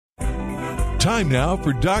Time now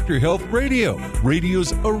for Dr. Health Radio,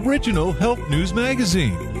 radio's original health news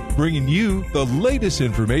magazine, bringing you the latest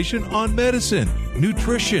information on medicine,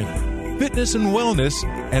 nutrition, fitness and wellness,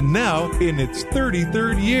 and now in its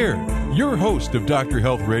 33rd year. Your host of Dr.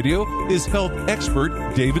 Health Radio is health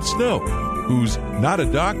expert David Snow, who's not a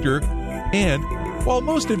doctor, and while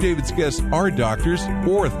most of David's guests are doctors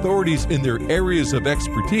or authorities in their areas of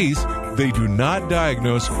expertise, they do not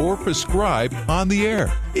diagnose or prescribe on the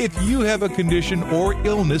air. If you have a condition or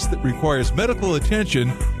illness that requires medical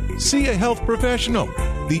attention, see a health professional.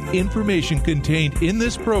 The information contained in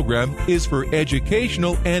this program is for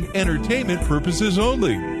educational and entertainment purposes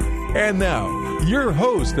only. And now, your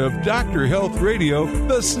host of Dr. Health Radio,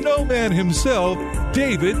 the snowman himself,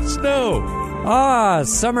 David Snow.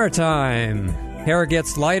 Summertime. Hair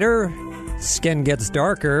gets lighter, skin gets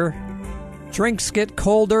darker, drinks get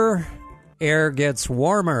colder, air gets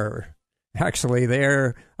warmer. Actually, the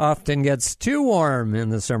air often gets too warm in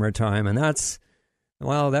the summertime, and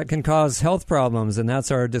that can cause health problems, and that's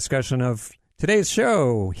our discussion of today's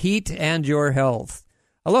show, Heat and Your Health.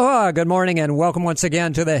 Aloha, good morning, and welcome once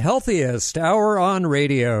again to the healthiest hour on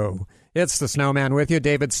radio. It's the Snowman with you,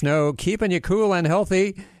 David Snow, keeping you cool and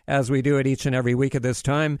healthy as we do it each and every week at this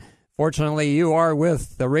time. Fortunately, you are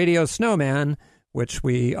with the Radio Snowman, which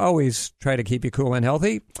we always try to keep you cool and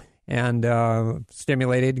healthy and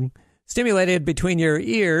stimulated between your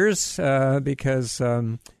ears because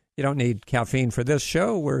you don't need caffeine for this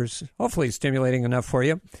show. We're hopefully stimulating enough for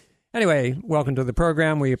you. Anyway, welcome to the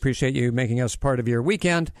program. We appreciate you making us part of your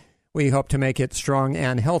weekend. We hope to make it strong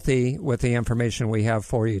and healthy with the information we have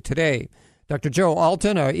for you today. Dr. Joe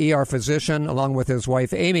Alton, an ER physician, along with his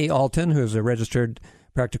wife Amy Alton, who's a registered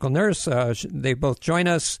practical nurse, they both join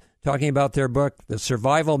us talking about their book, The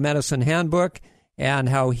Survival Medicine Handbook, and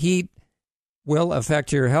how heat will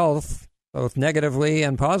affect your health, both negatively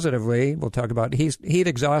and positively. We'll talk about heat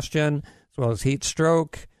exhaustion as well as heat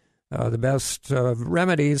stroke, the best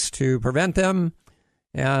remedies to prevent them,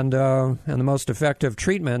 and the most effective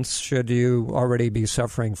treatments should you already be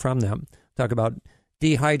suffering from them. Talk about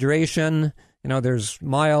dehydration. You know, there's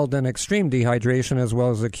mild and extreme dehydration as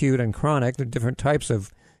well as acute and chronic. There are different types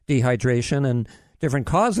of dehydration and different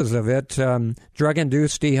causes of it.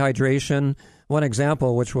 Drug-induced dehydration. One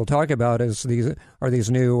example, which we'll talk about, is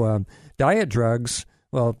these new diet drugs.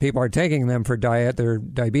 Well, people are taking them for diet. They're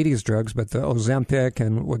diabetes drugs, but the Ozempic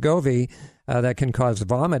and Wegovy, that can cause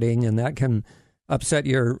vomiting, and that can upset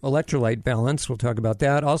your electrolyte balance. We'll talk about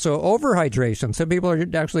that. Also, overhydration. Some people are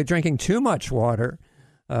actually drinking too much water.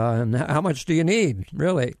 And how much do you need,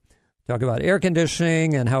 really? Talk about air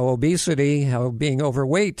conditioning and how being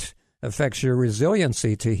overweight affects your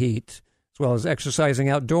resiliency to heat, as well as exercising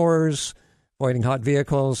outdoors, avoiding hot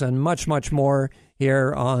vehicles, and much, much more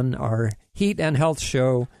here on our Heat and Health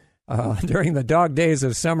show during the dog days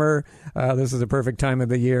of summer. This is the perfect time of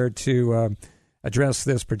the year to address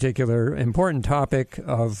this particular important topic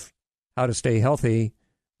of how to stay healthy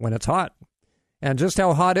when it's hot. And just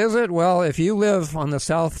how hot is it? Well, if you live on the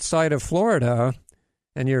south side of Florida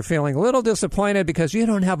and you're feeling a little disappointed because you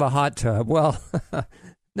don't have a hot tub, well,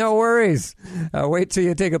 no worries. Wait till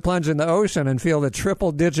you take a plunge in the ocean and feel the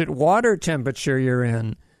triple-digit water temperature you're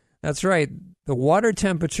in. That's right. The water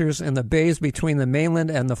temperatures in the bays between the mainland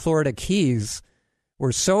and the Florida Keys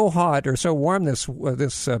were so hot or so warm this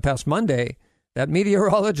past Monday that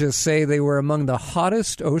meteorologists say they were among the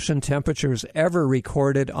hottest ocean temperatures ever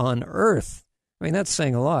recorded on Earth. I mean, that's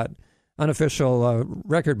saying a lot. Unofficial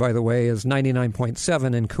record, by the way, is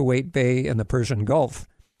 99.7 in Kuwait Bay in the Persian Gulf.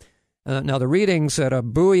 Now, the readings at a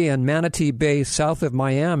buoy in Manatee Bay south of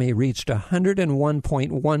Miami reached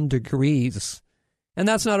 101.1 degrees. And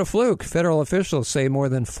that's not a fluke. Federal officials say more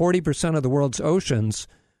than 40% of the world's oceans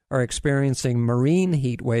are experiencing marine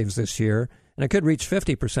heat waves this year, and it could reach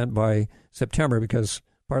 50% by September,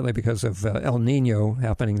 partly because of El Nino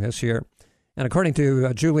happening this year. And according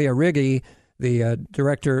to Julia Riggi, the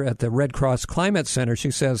director at the Red Cross Climate Center,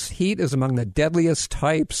 she says heat is among the deadliest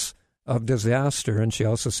types of disaster. And she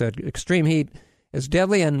also said extreme heat is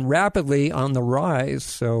deadly and rapidly on the rise.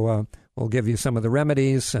 So we'll give you some of the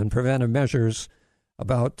remedies and preventive measures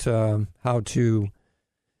about how to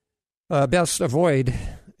best avoid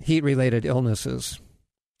heat-related illnesses.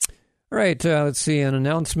 All right, let's see an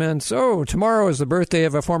announcement. Oh, tomorrow is the birthday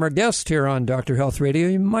of a former guest here on Dr. Health Radio.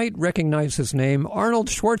 You might recognize his name, Arnold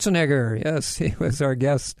Schwarzenegger. Yes, he was our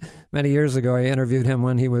guest many years ago. I interviewed him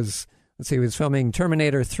when he was filming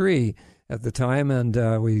Terminator 3 at the time,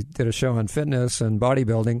 and we did a show on fitness and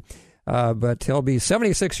bodybuilding. But he'll be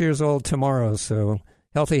 76 years old tomorrow, so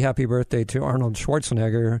healthy, happy birthday to Arnold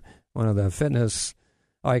Schwarzenegger, one of the fitness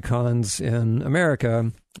icons in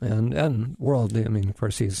America and world. I mean, of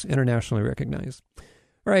course, he's internationally recognized.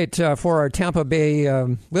 All right, for our Tampa Bay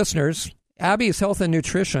listeners, Abby's Health and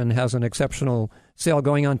Nutrition has an exceptional sale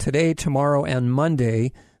going on today, tomorrow, and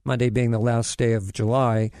Monday, Monday being the last day of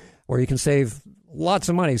July, where you can save lots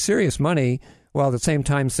of money, serious money, while at the same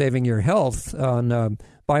time saving your health on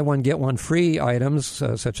buy one, get one free items,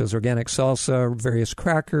 such as organic salsa, various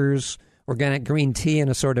crackers, organic green tea in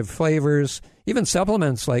assorted flavors, even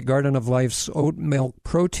supplements like Garden of Life's oat milk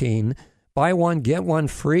protein. Buy one, get one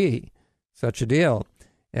free. Such a deal.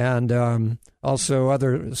 And also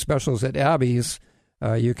other specials at Abby's.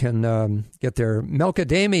 You can get their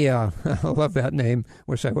Milkademia. I love that name.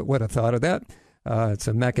 Wish I would have thought of that. It's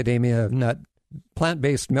a macadamia nut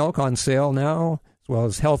plant-based milk on sale now, as well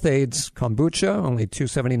as Health Aids Kombucha, only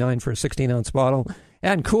 $2.79 for a 16-ounce bottle.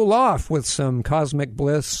 And cool off with some Cosmic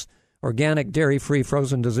Bliss organic dairy-free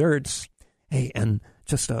frozen desserts. Hey, and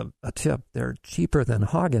just a tip, they're cheaper than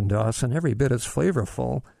Haagen-Dazs and every bit as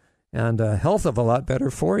flavorful and health of a lot better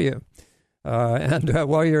for you. And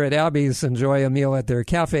while you're at Abby's, enjoy a meal at their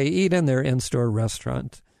Cafe Eden, their in-store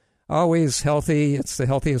restaurant. Always healthy. It's the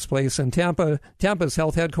healthiest place in Tampa. Tampa's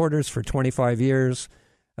health headquarters for 25 years.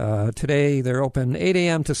 Today, they're open 8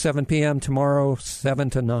 a.m. to 7 p.m. Tomorrow,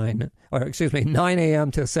 9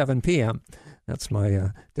 a.m. to 7 p.m. That's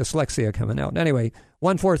my dyslexia coming out. Anyway,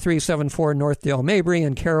 14374 Northdale Mabry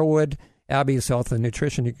in Carrollwood, Abby's Health and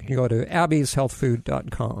Nutrition. You can go to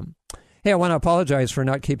abbyshealthfood.com. Hey, I want to apologize for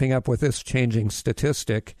not keeping up with this changing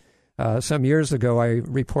statistic. Some years ago, I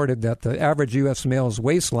reported that the average U.S. male's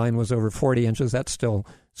waistline was over 40 inches. That still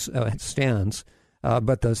stands.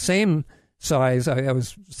 But the same size, I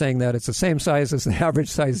was saying that it's the same size as the average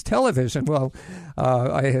size television. Well,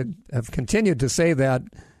 I have continued to say that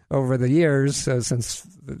over the years since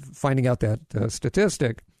finding out that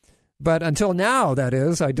statistic. But until now, that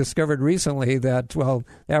is, I discovered recently that, well,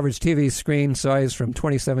 the average TV screen size from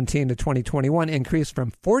 2017 to 2021 increased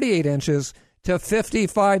from 48 inches to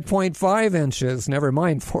 55.5 inches. Never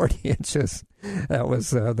mind 40 inches. That was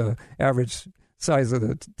the average size of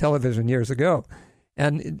the television years ago.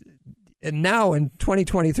 And now in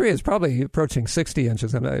 2023, it's probably approaching 60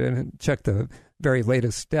 inches. I didn't check the very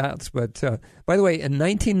latest stats. But by the way, in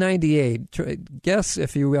 1998, guess,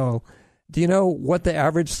 if you will, do you know what the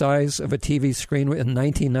average size of a TV screen in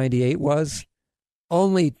 1998 was?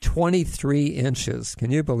 Only 23 inches.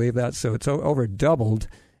 Can you believe that? So it's over doubled,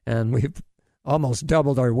 and we've almost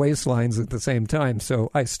doubled our waistlines at the same time. So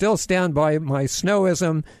I still stand by my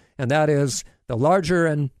Snowism, and that is the larger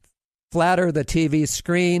and flatter the TV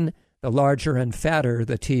screen, the larger and fatter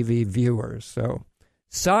the TV viewers. So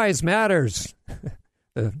size matters.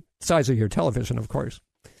 The size of your television, of course.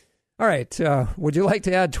 All right, would you like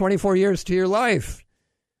to add 24 years to your life?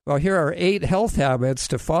 Well, here are 8 health habits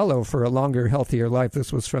to follow for a longer, healthier life.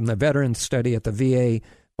 This was from the Veterans Study at the VA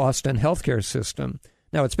Boston Healthcare System.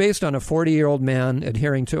 Now, it's based on a 40-year-old man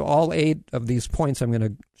adhering to all 8 of these points I'm going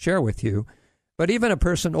to share with you. But even a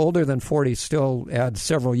person older than 40 still adds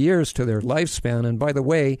several years to their lifespan. And by the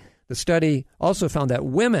way, the study also found that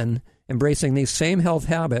women embracing these same health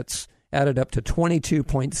habits added up to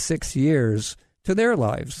 22.6 years to their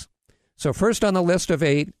lives. So first on the list of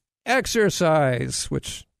 8, exercise,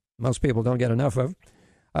 which most people don't get enough of,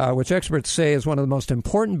 which experts say is one of the most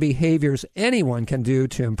important behaviors anyone can do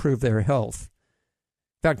to improve their health.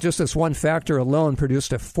 In fact, just this one factor alone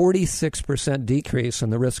produced a 46% decrease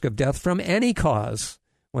in the risk of death from any cause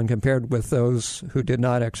when compared with those who did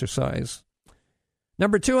not exercise.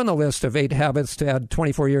 Number 2 on the list of 8 habits to add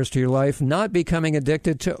 24 years to your life, not becoming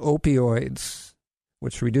addicted to opioids,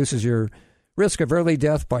 which reduces your risk of early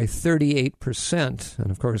death by 38%.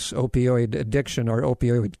 And of course, opioid addiction or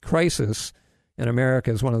opioid crisis in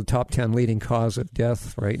America is one of the top 10 leading causes of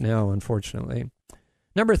death right now, unfortunately.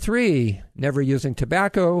 Number 3, never using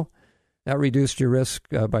tobacco. That reduced your risk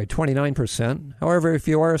by 29%. However, if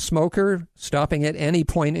you are a smoker, stopping at any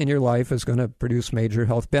point in your life is going to produce major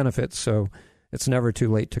health benefits, so it's never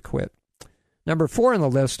too late to quit. Number 4 on the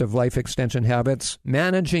list of life extension habits,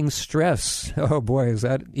 managing stress. Oh boy, is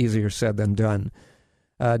that easier said than done.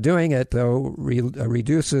 Doing it, though,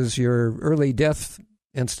 reduces your early death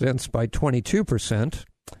incidence by 22%.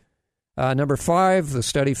 Number 5, the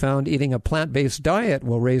study found eating a plant-based diet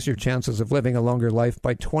will raise your chances of living a longer life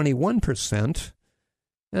by 21%.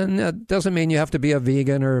 And that doesn't mean you have to be a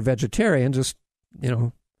vegan or a vegetarian, just,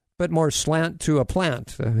 put more slant to a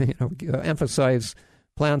plant. Emphasize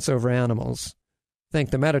plants over animals.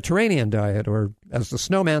 Think the Mediterranean diet, or as the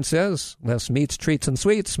snowman says, less meats, treats, and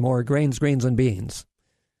sweets, more grains, greens, and beans.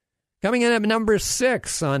 Coming in at number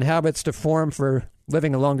 6 on habits to form for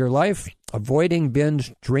living a longer life, avoiding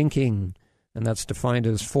binge drinking, and that's defined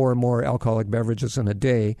as 4 or more alcoholic beverages in a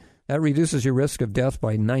day. That reduces your risk of death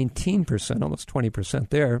by 19%, almost 20%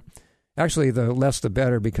 there. Actually, the less the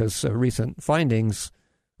better, because recent findings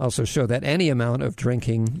also show that any amount of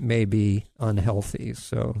drinking may be unhealthy.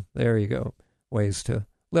 So there you go, ways to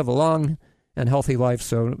live a long and healthy life.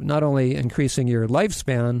 So not only increasing your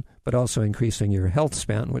lifespan, but also increasing your health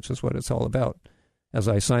span, which is what it's all about. As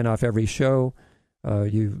I sign off every show,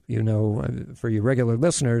 you know, for you regular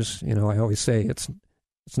listeners, you know, I always say it's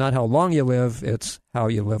not how long you live, it's how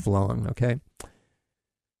you live long, okay?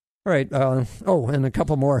 All right. And a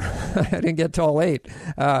couple more. I didn't get to all 8.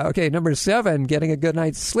 Okay, number 7, getting a good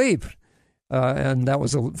night's sleep. And that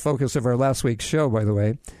was a focus of our last week's show, by the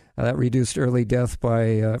way. That reduced early death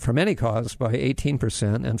from any cause by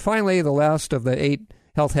 18%. And finally, the last of the 8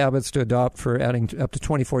 health habits to adopt for adding up to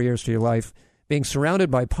 24 years to your life, being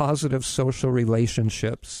surrounded by positive social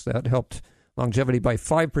relationships. That helped longevity by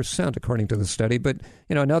 5%, according to the study. But,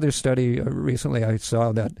 you know, another study recently I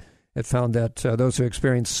saw that it found that those who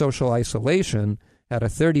experienced social isolation had a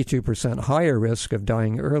 32% higher risk of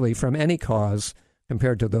dying early from any cause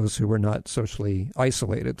compared to those who were not socially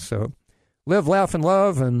isolated. So live, laugh, and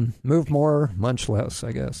love, and move more, munch less,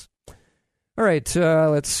 I guess. All right,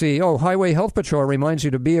 let's see. Highway Health Patrol reminds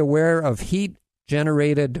you to be aware of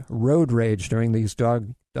heat-generated road rage during these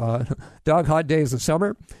dog hot days of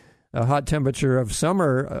summer. A hot temperature of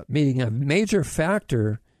summer being a major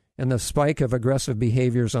factor in the spike of aggressive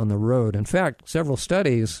behaviors on the road. In fact, several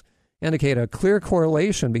studies indicate a clear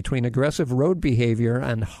correlation between aggressive road behavior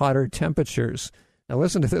and hotter temperatures. Now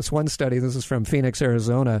listen to this one study. This is from Phoenix,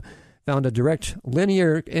 Arizona. Found a direct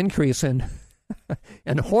linear increase in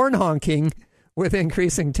horn honking with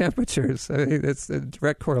increasing temperatures. It's a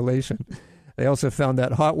direct correlation. They also found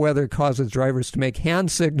that hot weather causes drivers to make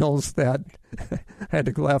hand signals that, I had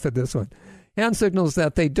to laugh at this one, hand signals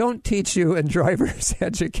that they don't teach you in driver's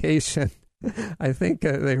education. I think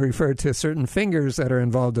they refer to certain fingers that are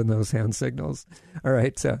involved in those hand signals. All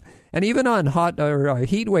right. And even on hot or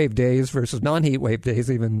heat wave days versus non-heat wave days,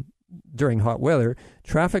 even during hot weather,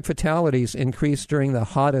 traffic fatalities increase during the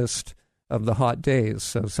hottest of the hot days.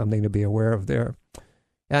 So something to be aware of there.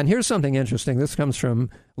 And here's something interesting. This comes from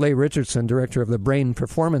Leigh Richardson, director of the Brain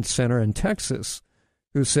Performance Center in Texas,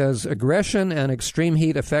 who says aggression and extreme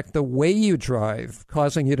heat affect the way you drive,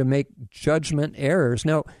 causing you to make judgment errors.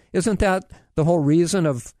 Now, isn't that the whole reason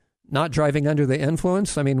of not driving under the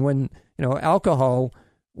influence? I mean, when, alcohol,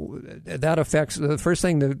 that affects, the first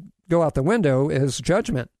thing to go out the window is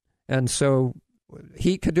judgment. And so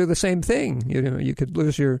heat could do the same thing. You could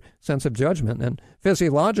lose your sense of judgment. And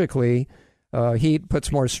physiologically, heat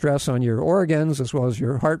puts more stress on your organs as well as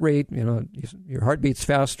your heart rate. Your heart beats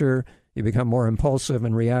faster. You become more impulsive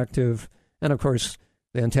and reactive. And, of course,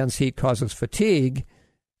 the intense heat causes fatigue.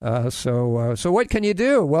 So what can you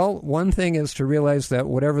do? Well, one thing is to realize that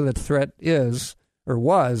whatever the threat is or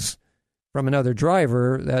was from another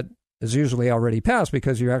driver, that is usually already passed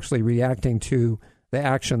because you're actually reacting to the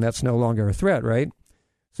action that's no longer a threat, right?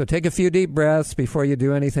 So take a few deep breaths before you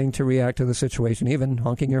do anything to react to the situation, even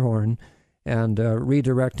honking your horn, and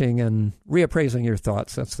redirecting and reappraising your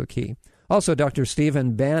thoughts. That's the key. Also, Dr.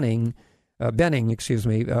 Stephen Benning,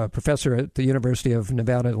 professor at the University of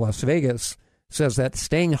Nevada, Las Vegas, says that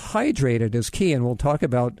staying hydrated is key, and we'll talk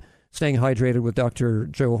about staying hydrated with Dr.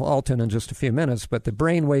 Joe Alton in just a few minutes, but the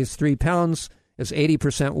brain weighs 3 pounds, is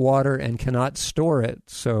 80% water, and cannot store it.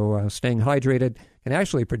 So staying hydrated can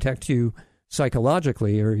actually protect you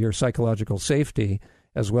psychologically, or your psychological safety,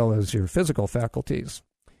 as well as your physical faculties.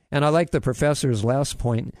 And I like the professor's last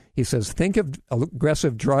point. He says, think of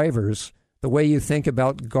aggressive drivers the way you think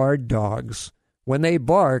about guard dogs. When they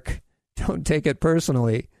bark, don't take it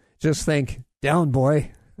personally. Just think, down,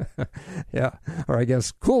 boy. Yeah, or I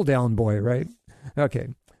guess, cool down, boy, right? Okay,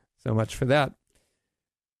 so much for that.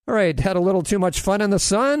 All right, had a little too much fun in the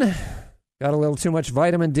sun, got a little too much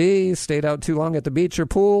vitamin D, stayed out too long at the beach or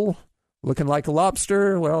pool, looking like a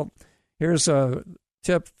lobster. Well, here's a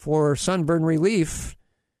tip for sunburn relief.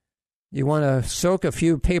 You want to soak a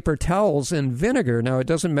few paper towels in vinegar. Now, it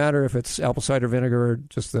doesn't matter if it's apple cider vinegar or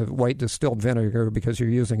just the white distilled vinegar because you're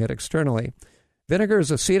using it externally. Vinegar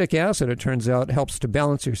is acetic acid, it turns out, helps to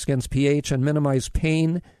balance your skin's pH and minimize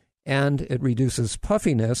pain, and it reduces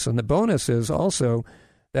puffiness. And the bonus is also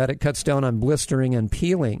that it cuts down on blistering and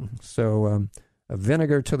peeling. So a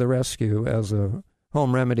vinegar to the rescue as a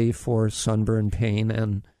home remedy for sunburn pain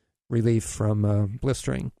and relief from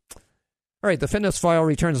blistering. All right, the Fitness File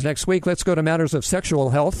returns next week. Let's go to matters of sexual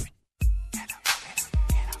health.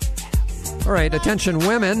 All right, attention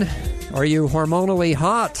women. Are you hormonally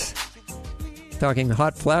hot? talking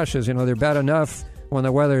hot flashes. They're bad enough when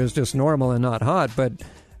the weather is just normal and not hot, but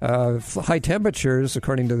high temperatures,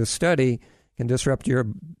 according to the study, can disrupt your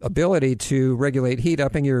ability to regulate heat,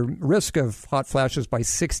 upping your risk of hot flashes by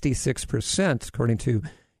 66%, according to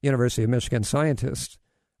University of Michigan scientists.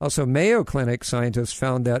 Also, Mayo Clinic scientists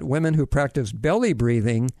found that women who practice belly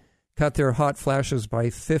breathing cut their hot flashes by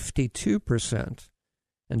 52%.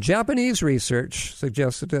 And Japanese research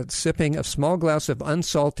suggested that sipping a small glass of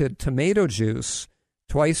unsalted tomato juice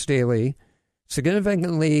twice daily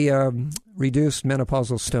significantly reduced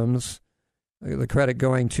menopausal symptoms, the credit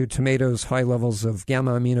going to tomatoes' high levels of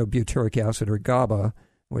gamma-aminobutyric acid, or GABA,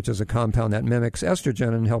 which is a compound that mimics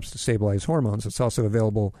estrogen and helps to stabilize hormones. It's also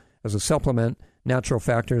available as a supplement. Natural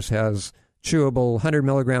Factors has chewable 100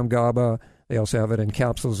 milligram GABA. They also have it in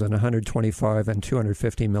capsules in 125 and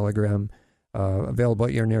 250 milligram, available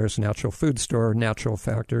at your nearest natural food store. Natural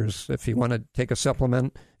Factors, if you want to take a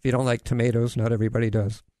supplement. If you don't like tomatoes, not everybody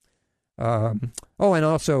does. And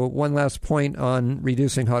also one last point on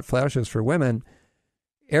reducing hot flashes for women.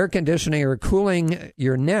 Air conditioning or cooling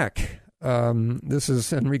your neck. This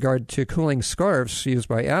is in regard to cooling scarves used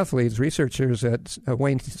by athletes. Researchers at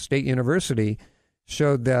Wayne State University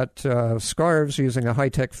showed that scarves using a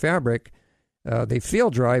high-tech fabric, they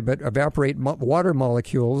feel dry but evaporate water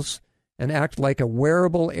molecules and act like a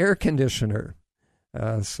wearable air conditioner.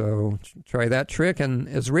 So try that trick. And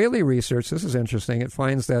Israeli research, this is interesting, it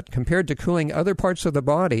finds that compared to cooling other parts of the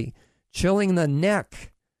body, chilling the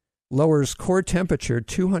neck lowers core temperature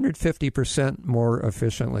 250% more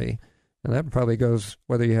efficiently. And that probably goes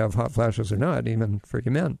whether you have hot flashes or not, even for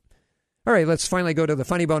you men. All right, let's finally go to the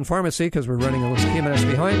Funny Bone Pharmacy because we're running a few minutes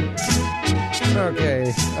behind.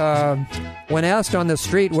 Okay. When asked on the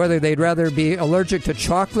street whether they'd rather be allergic to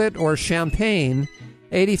chocolate or champagne,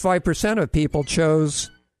 85% of people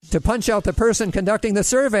chose to punch out the person conducting the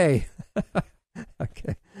survey.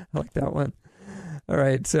 Okay, I like that one. All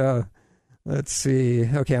right, let's see.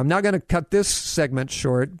 Okay, I'm not going to cut this segment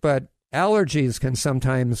short, but allergies can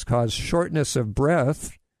sometimes cause shortness of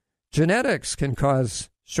breath. Genetics can cause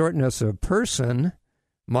shortness of person.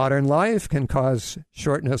 Modern life can cause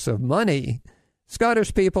shortness of money.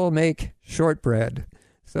 Scottish people make shortbread.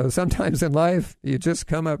 So sometimes in life, you just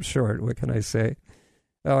come up short. What can I say?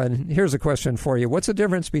 Oh, and here's a question for you. What's the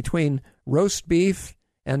difference between roast beef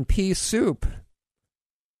and pea soup?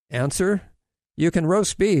 Answer: you can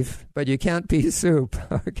roast beef, but you can't pea soup.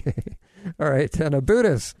 Okay. All right. And a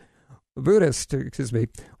Buddhist,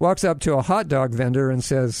 walks up to a hot dog vendor and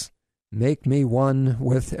says, "Make me one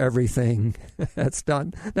with everything." That's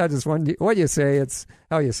not just what you say, it's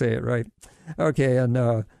how you say it, right? Okay, and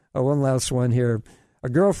one last one here. A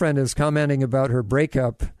girlfriend is commenting about her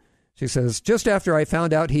breakup. She says, "Just after I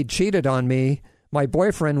found out he'd cheated on me, my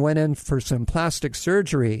boyfriend went in for some plastic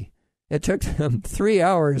surgery. It took him 3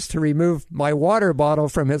 hours to remove my water bottle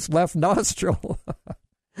from his left nostril."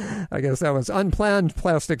 I guess that was unplanned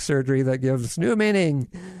plastic surgery that gives new meaning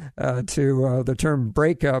to the term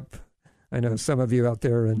breakup. I know some of you out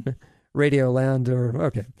there in Radio Land are,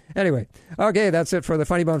 okay. Anyway, okay, that's it for the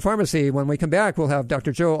Funny Bone Pharmacy. When we come back, we'll have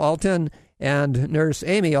Dr. Joe Alton and Nurse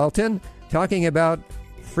Amy Alton talking about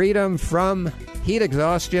freedom from heat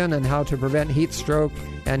exhaustion and how to prevent heat stroke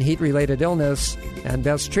and heat-related illness, and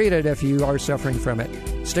best treat it if you are suffering from it.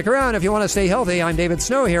 Stick around if you want to stay healthy. I'm David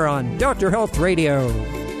Snow here on Dr. Health Radio.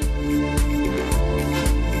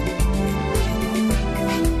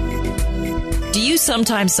 Do you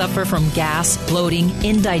sometimes suffer from gas, bloating,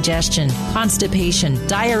 indigestion, constipation,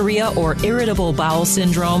 diarrhea, or irritable bowel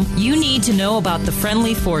syndrome? You need to know about the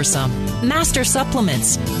Friendly Foursome. Master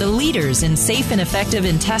Supplements, the leaders in safe and effective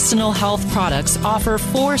intestinal health products, offer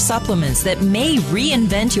 4 supplements that may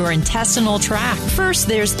reinvent your intestinal tract. First,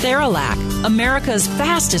 there's Theralac, America's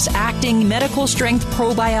fastest-acting medical-strength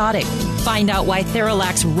probiotic. Find out why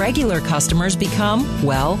Theralac's regular customers become,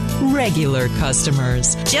 well, regular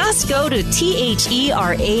customers. Just go to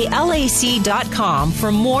THERALAC.com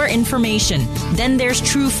for more information. Then there's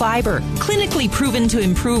True Fiber, clinically proven to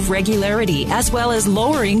improve regularity as well as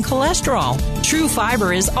lowering cholesterol. True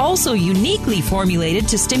Fiber is also uniquely formulated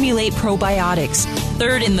to stimulate probiotics.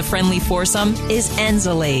 Third in the Friendly Foursome is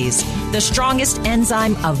Enzalase, the strongest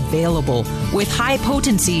enzyme available. With high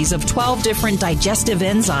potencies of 12 different digestive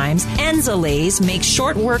enzymes, Enzalase makes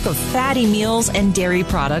short work of fatty meals and dairy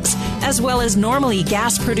products, as well as normally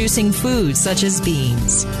gas-producing foods such as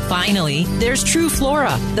beans. Finally, there's True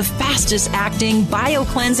Flora, the fastest-acting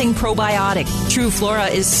bio-cleansing probiotic. True Flora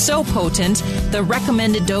is so potent, the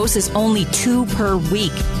recommended dose is only 2 per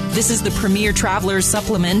week. This is the premier traveler's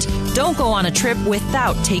supplement. Don't go on a trip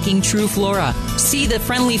without taking True Flora. See the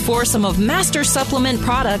Friendly Foursome some of Master Supplement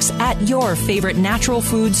products at your favorite natural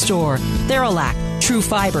food store. Theralac, True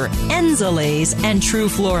Fiber, Enzalase, and True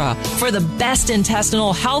Flora for the best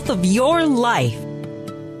intestinal health of your life.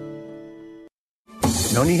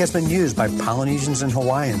 Noni has been used by Polynesians and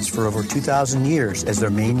Hawaiians for over 2,000 years as their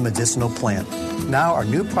main medicinal plant. Now our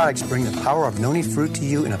new products bring the power of noni fruit to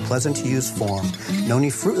you in a pleasant-to-use form. Noni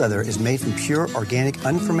Fruit Leather is made from pure, organic,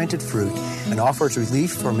 unfermented fruit and offers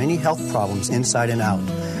relief for many health problems inside and out.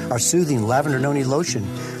 Our soothing Lavender Noni Lotion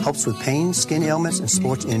helps with pain, skin ailments, and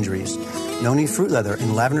sports injuries. Noni Fruit Leather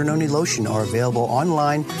and Lavender Noni Lotion are available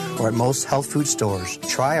online or at most health food stores.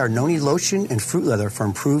 Try our Noni Lotion and Fruit Leather for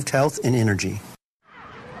improved health and energy.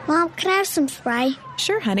 Mom, can I have some spray?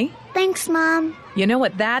 Sure, honey. Thanks, Mom. You know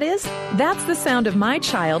what that is? That's the sound of my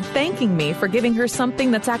child thanking me for giving her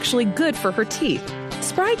something that's actually good for her teeth.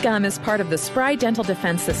 Spry Gum is part of the Spry Dental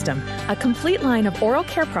Defense System, a complete line of oral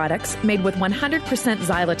care products made with 100%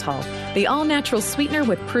 xylitol, the all-natural sweetener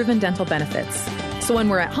with proven dental benefits. So when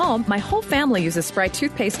we're at home, my whole family uses Spry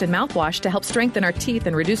toothpaste and mouthwash to help strengthen our teeth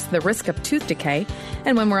and reduce the risk of tooth decay.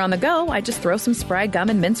 And when we're on the go, I just throw some Spry Gum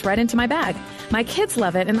and mints right into my bag. My kids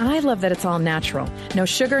love it, and I love that it's all natural. No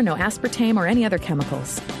sugar, no aspartame, or any other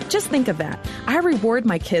chemicals. Just think of that. I reward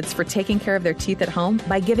my kids for taking care of their teeth at home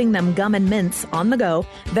by giving them gum and mints on the go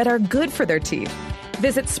that are good for their teeth.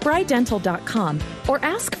 Visit sprydental.com or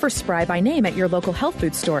ask for Spry by name at your local health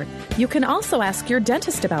food store. You can also ask your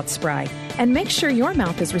dentist about Spry and make sure your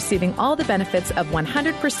mouth is receiving all the benefits of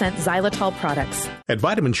 100% xylitol products. At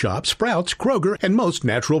Vitamin Shoppe, Sprouts, Kroger, and most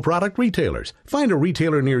natural product retailers. Find a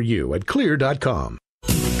retailer near you at Clear.com.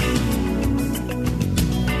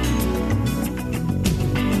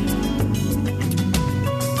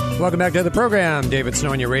 Welcome back to the program. David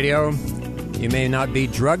Snow on your radio. You may not be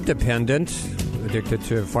drug dependent, addicted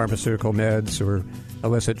to pharmaceutical meds or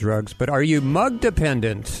illicit drugs, but are you mug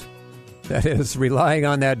dependent? That is, relying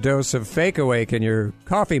on that dose of Fake Awake in your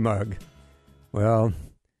coffee mug. Well,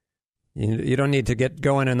 you don't need to get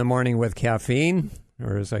going in the morning with caffeine,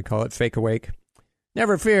 or as I call it, Fake Awake.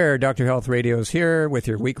 Never fear, Dr. Health Radio is here with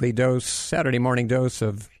your weekly dose, Saturday morning dose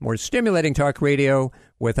of more stimulating talk radio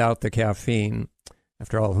without the caffeine.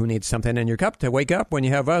 After all, who needs something in your cup to wake up when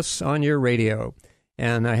you have us on your radio?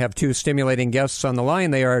 And I have two stimulating guests on the line.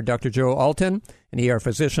 They are Dr. Joe Alton, an ER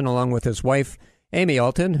physician, along with his wife, Amy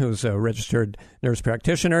Alton, who's a registered nurse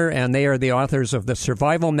practitioner, and they are the authors of the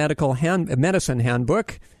Survival Medical Medicine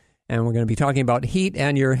Handbook. And we're going to be talking about heat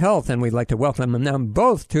and your health, and we'd like to welcome them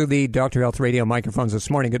both to the Dr. Health Radio microphones this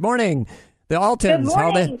morning. Good morning, the Altons. Good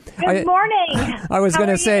morning. Good morning. I was going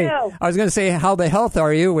to say, how the health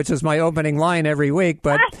are you, which is my opening line every week,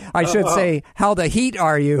 but I should say, how the heat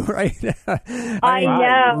are you, right? I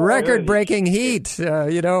know. Record-breaking heat.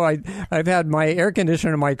 I've had my air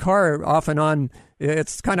conditioner in my car off and on.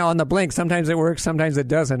 It's kind of on the blink. Sometimes it works, sometimes it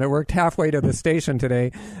doesn't. It worked halfway to the station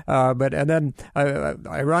today.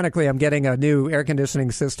 Ironically, I'm getting a new air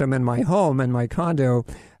conditioning system in my home, in my condo,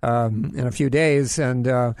 in a few days. And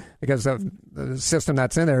because of the system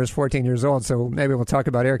that's in there is 14 years old. So maybe we'll talk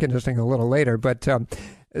about air conditioning a little later. But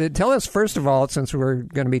tell us, first of all, since we're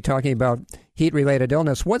going to be talking about heat-related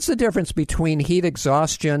illness, what's the difference between heat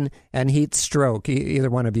exhaustion and heat stroke?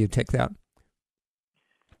 Either one of you take that.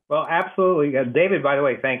 Well, absolutely. David, by the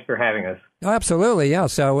way, thanks for having us. Oh, absolutely, yeah.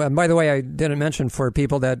 So, by the way, I didn't mention for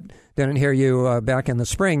people that didn't hear you back in the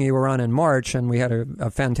spring, you were on in March, and we had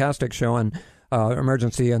a fantastic show on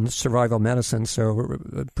emergency and survival medicine. So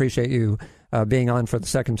appreciate you being on for the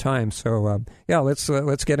second time. So,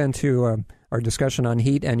 let's get into our discussion on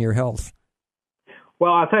heat and your health.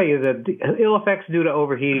 Well, I'll tell you that the ill effects due to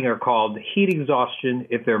overheating are called heat exhaustion.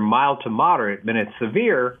 If they're mild to moderate, then it's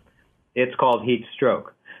severe, it's called heat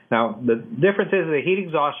stroke. Now, the difference is that heat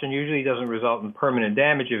exhaustion usually doesn't result in permanent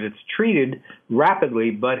damage if it's treated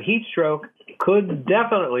rapidly, but heat stroke could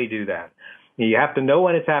definitely do that. You have to know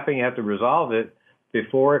when it's happening. You have to resolve it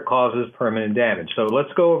before it causes permanent damage. So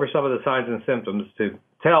let's go over some of the signs and symptoms to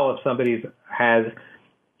tell if somebody has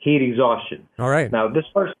heat exhaustion. All right. Now, this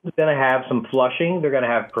person's going to have some flushing. They're going to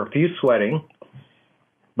have profuse sweating,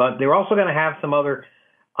 but they're also going to have some other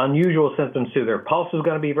unusual symptoms too. Their pulse is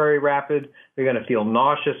going to be very rapid. They're going to feel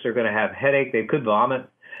nauseous. They're going to have headache. They could vomit.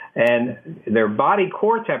 And their body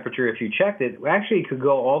core temperature, if you checked it, actually could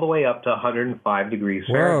go all the way up to 105 degrees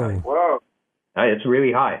Fahrenheit. Whoa. It's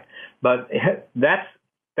really high. But that's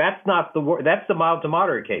not that's the mild to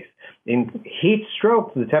moderate case. In heat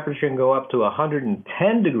stroke, the temperature can go up to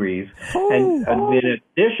 110 degrees. And in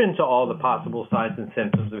addition to all the possible signs and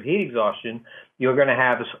symptoms of heat exhaustion, you're going to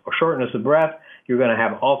have a shortness of breath. You're going to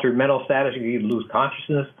have altered mental status. You could lose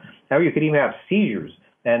consciousness. Now, you could even have seizures.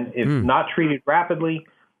 And if not treated rapidly,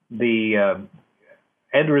 the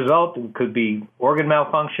end result could be organ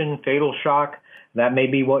malfunction, fatal shock. That may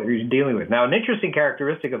be what you're dealing with. Now, an interesting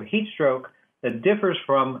characteristic of heat stroke that differs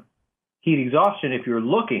from heat exhaustion, if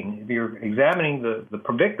you're examining the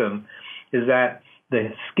victim, is that the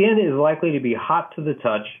skin is likely to be hot to the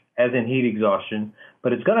touch, as in heat exhaustion,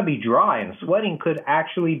 but it's going to be dry, and sweating could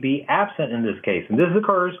actually be absent in this case. And this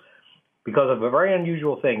occurs because of a very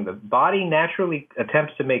unusual thing. The body naturally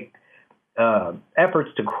attempts to make efforts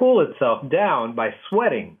to cool itself down by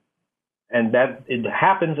sweating, and that it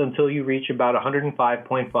happens until you reach about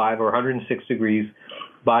 105.5 or 106 degrees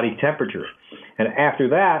body temperature. And after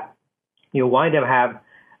that, you'll wind up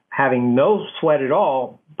having no sweat at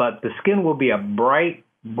all, but the skin will be a bright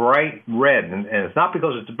red. And it's not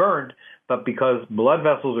because it's burned, but because blood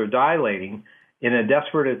vessels are dilating in a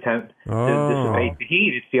desperate attempt to dissipate the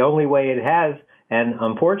heat. It's the only way it has, and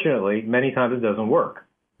unfortunately, many times it doesn't work.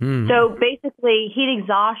 Mm-hmm. So basically, heat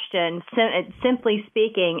exhaustion, simply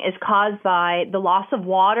speaking, is caused by the loss of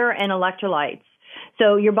water and electrolytes.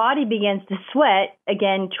 So your body begins to sweat,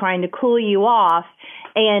 again, trying to cool you off.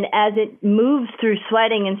 And as it moves through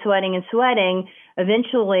sweating,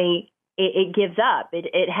 eventually it gives up.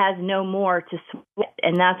 It has no more to sweat.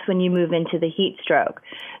 And that's when you move into the heat stroke.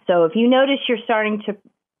 So if you notice you're starting to,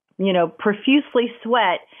 profusely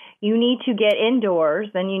sweat, you need to get indoors,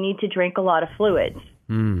 then you need to drink a lot of fluids.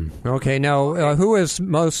 Okay. Now, who is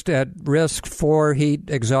most at risk for heat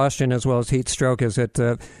exhaustion as well as heat stroke? Is it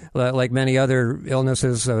like many other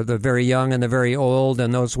illnesses, the very young and the very old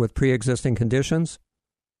and those with pre-existing conditions?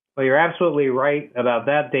 Well, you're absolutely right about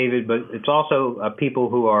that, David, but it's also people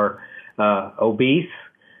who are obese,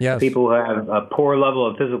 yes, people who have a poor level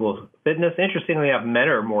of physical fitness. Interestingly enough, men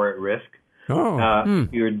are more at risk.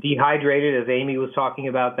 If you're dehydrated, as Amy was talking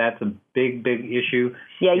about, that's a big issue.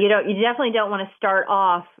 Yeah, you definitely don't want to start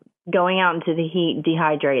off going out into the heat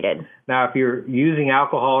dehydrated. Now, if you're using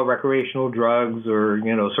alcohol, recreational drugs, or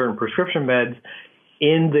certain prescription meds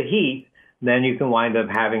in the heat, then you can wind up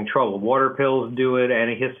having trouble. Water pills do it,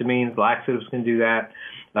 antihistamines, laxatives can do that.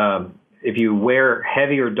 If you wear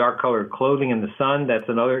heavy or dark-colored clothing in the sun, that's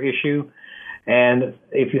another issue. And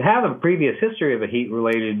if you have a previous history of a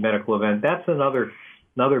heat-related medical event, that's another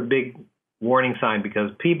big warning sign,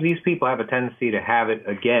 because these people have a tendency to have it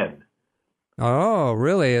again. Oh,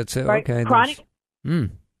 really? It's right. Okay. Chronic.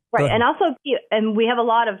 Right, and also, we have a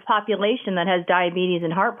lot of population that has diabetes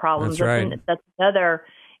and heart problems. That's right. That's another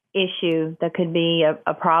issue that could be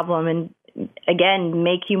a problem, and again,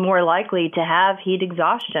 make you more likely to have heat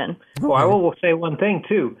exhaustion. Well, I will say one thing,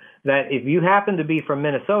 too, that if you happen to be from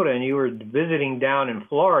Minnesota and you were visiting down in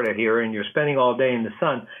Florida here and you're spending all day in the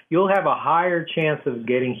sun, you'll have a higher chance of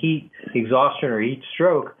getting heat exhaustion or heat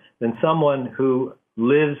stroke than someone who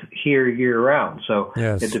lives here year-round. So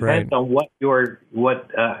yes, it depends on what your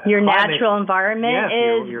natural environment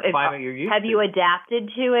is. Your climate you're used have to. you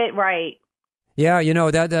adapted to it? Right. Yeah,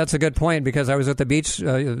 that's a good point, because I was at the beach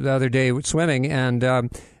the other day swimming, and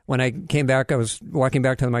when I came back, I was walking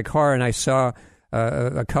back to my car, and I saw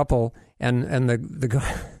a couple, and the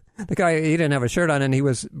guy, he didn't have a shirt on, and he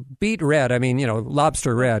was beet red. I mean,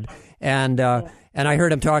 lobster red, and I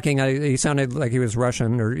heard him talking. He sounded like he was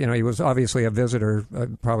Russian, or he was obviously a visitor,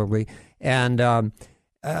 probably, and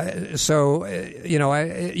so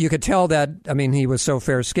you could tell that. I mean, he was so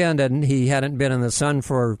fair-skinned, and he hadn't been in the sun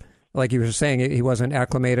for, like you were saying, he wasn't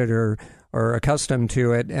acclimated or accustomed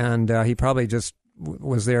to it, and he probably just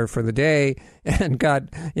was there for the day and got,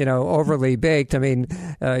 overly baked. I mean,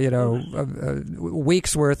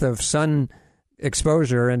 weeks worth of sun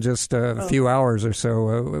exposure in just a few hours or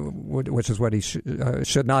so, which is what he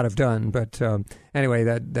should not have done. But anyway,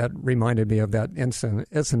 that reminded me of that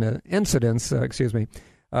incidence. Excuse me.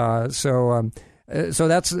 So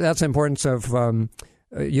that's importance of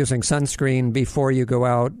using sunscreen before you go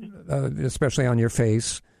out, especially on your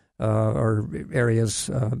face. Or areas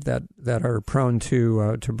that are prone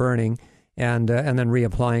to burning, and then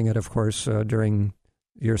reapplying it, of course, during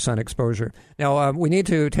your sun exposure. Now, we need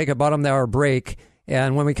to take a bottom of the hour break,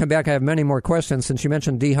 and when we come back, I have many more questions. Since you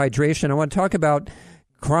mentioned dehydration, I want to talk about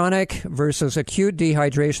chronic versus acute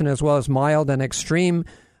dehydration, as well as mild and extreme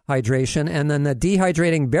hydration, and then the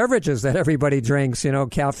dehydrating beverages that everybody drinks,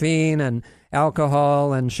 caffeine and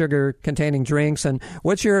alcohol and sugar-containing drinks. And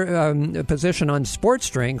what's your position on sports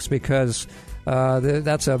drinks? Because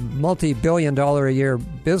that's a multi-billion-dollar-a-year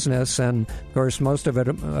business, and of course, most of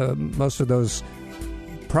those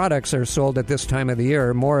products are sold at this time of the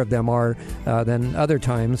year. More of them are than other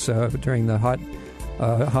times during the hot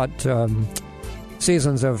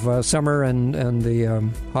seasons of summer and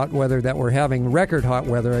the hot weather that we're having, record hot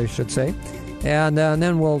weather, I should say. And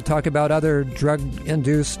then we'll talk about other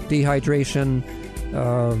drug-induced dehydration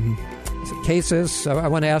cases. So I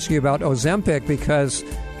want to ask you about Ozempic because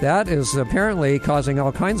that is apparently causing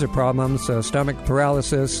all kinds of problems, stomach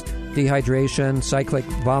paralysis, dehydration, cyclic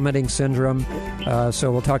vomiting syndrome.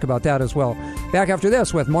 So we'll talk about that as well. Back after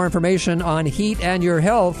this with more information on heat and your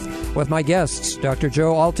health with my guests, Dr.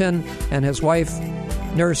 Joe Alton and his wife,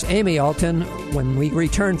 Nurse Amy Alton, when we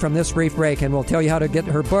return from this brief break, and we'll tell you how to get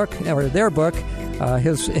her book, or their book,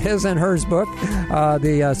 his and hers book,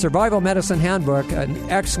 the Survival Medicine Handbook, an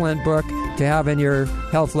excellent book to have in your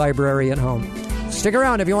health library at home. Stick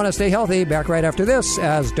around if you want to stay healthy. Back right after this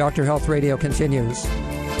as Dr. Health Radio continues.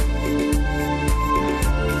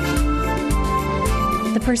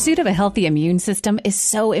 The pursuit of a healthy immune system is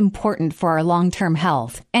so important for our long-term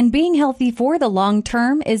health. And being healthy for the long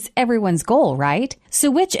term is everyone's goal, right?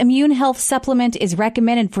 So which immune health supplement is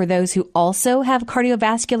recommended for those who also have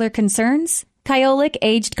cardiovascular concerns? Kyolic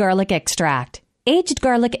Aged Garlic Extract. Aged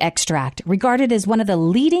garlic extract, regarded as one of the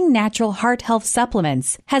leading natural heart health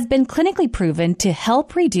supplements, has been clinically proven to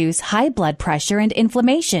help reduce high blood pressure and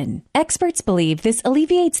inflammation. Experts believe this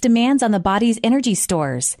alleviates demands on the body's energy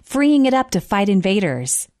stores, freeing it up to fight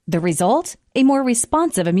invaders. The result? A more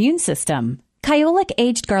responsive immune system. Kyolic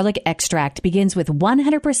Aged Garlic Extract begins with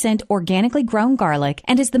 100% organically grown garlic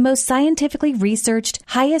and is the most scientifically researched,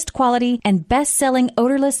 highest quality, and best-selling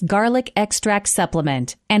odorless garlic extract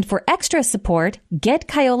supplement. And for extra support, get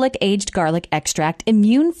Kyolic Aged Garlic Extract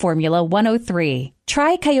Immune Formula 103.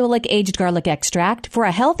 Try Kyolic Aged Garlic Extract for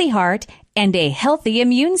a healthy heart and a healthy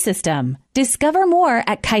immune system. Discover more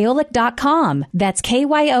at kyolic.com. That's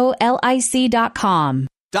KYOLIC.com.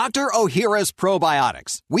 Dr. Ohhira's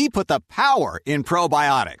Probiotics. We put the power in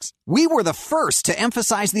probiotics. We were the first to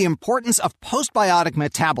emphasize the importance of postbiotic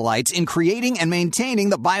metabolites in creating and maintaining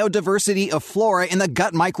the biodiversity of flora in the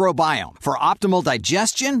gut microbiome for optimal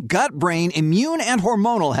digestion, gut-brain, immune, and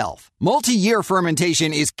hormonal health. Multi-year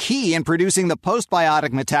fermentation is key in producing the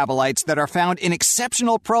postbiotic metabolites that are found in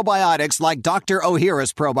exceptional probiotics like Dr.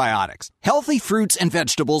 Ohhira's Probiotics. Healthy fruits and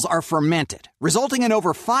vegetables are fermented, resulting in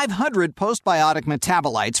over 500 postbiotic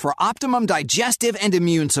metabolites for optimum digestive and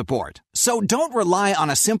immune support. So don't rely on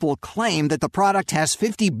a simple claim that the product has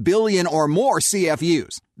 50 billion or more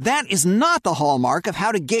CFUs. That is not the hallmark of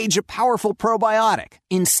how to gauge a powerful probiotic.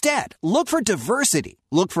 Instead, look for diversity.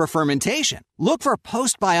 Look for fermentation. Look for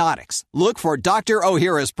postbiotics. Look for Dr.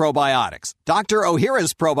 Ohhira's Probiotics. Dr.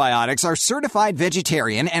 Ohhira's Probiotics are certified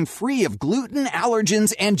vegetarian and free of gluten,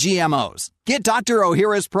 allergens, and GMOs. Get Dr.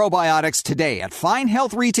 Ohhira's Probiotics today at fine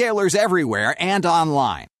health retailers everywhere and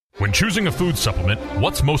online. When choosing a food supplement,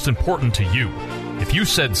 what's most important to you? If you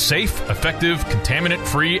said safe, effective,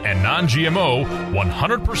 contaminant-free, and non-GMO,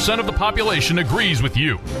 100% of the population agrees with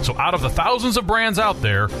you. So out of the thousands of brands out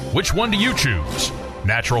there, which one do you choose?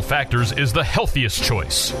 Natural Factors is the healthiest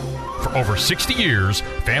choice. For over 60 years,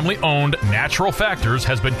 family-owned Natural Factors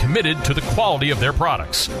has been committed to the quality of their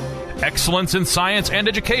products, excellence in science and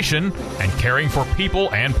education, and caring for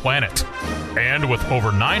people and planet. And with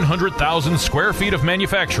over 900,000 square feet of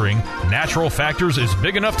manufacturing, Natural Factors is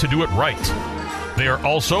big enough to do it right. They are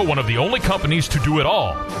also one of the only companies to do it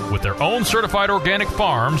all, with their own certified organic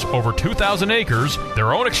farms, over 2,000 acres,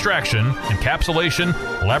 their own extraction, encapsulation,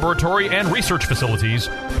 laboratory, and research facilities,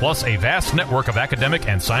 plus a vast network of academic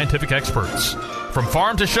and scientific experts. From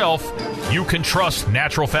farm to shelf, you can trust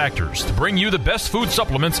Natural Factors to bring you the best food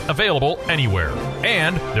supplements available anywhere.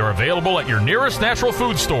 And they're available at your nearest natural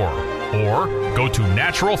food store, or go to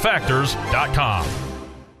naturalfactors.com.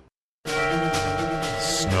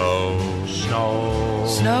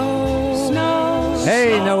 Snow.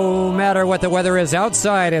 Hey, no matter what the weather is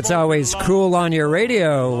outside, it's always cool on your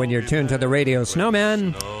radio when you're tuned to the Radio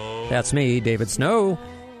Snowman. That's me, David Snow,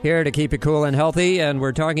 here to keep you cool and healthy. And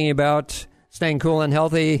we're talking about staying cool and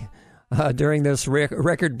healthy during this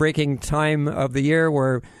record-breaking time of the year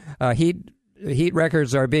where heat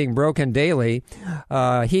records are being broken daily.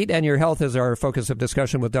 Heat and your health is our focus of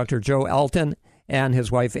discussion with Dr. Joe Alton and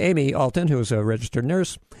his wife, Amy Alton, who is a registered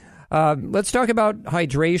nurse. Let's talk about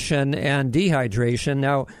hydration and dehydration.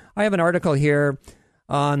 Now, I have an article here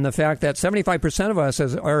on the fact that 75% of us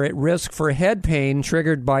are at risk for head pain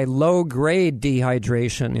triggered by low-grade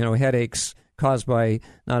dehydration, headaches caused by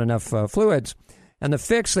not enough fluids. And the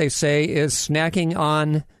fix, they say, is snacking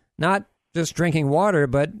on not just drinking water,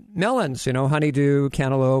 but melons, honeydew,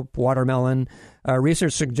 cantaloupe, watermelon.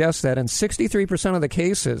 Research suggests that in 63% of the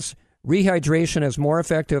cases, rehydration is more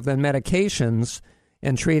effective than medications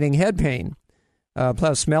in treating head pain.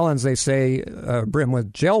 Plus, melons, they say, brim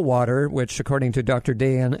with gel water, which, according to Dr.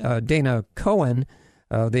 Dana Cohen,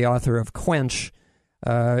 the author of Quench,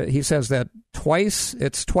 He says that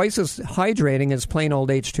it's twice as hydrating as plain old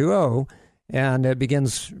H2O, and it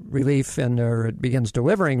begins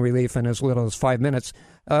delivering relief in as little as 5 minutes.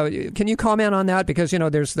 Can you comment on that? Because,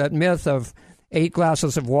 there's that myth of 8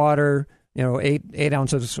 glasses of water, 8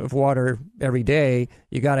 ounces of water every day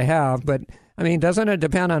you got to have. But, doesn't it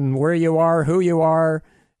depend on where you are, who you are,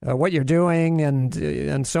 what you're doing,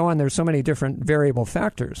 and so on? There's so many different variable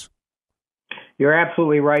factors. You're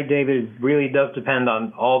absolutely right, David. It really does depend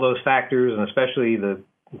on all those factors, and especially the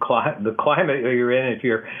climate you're in. If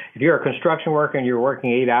you're a construction worker and you're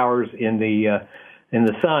working 8 hours in the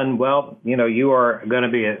sun, well, you are going to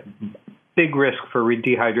be a big risk for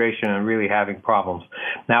dehydration and really having problems.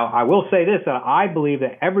 Now, I will say this: that I believe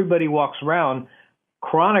that everybody walks around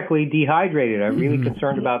chronically dehydrated. I'm really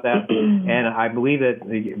concerned about that, and I believe that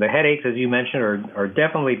the headaches, as you mentioned, are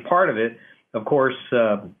definitely part of it. Of course,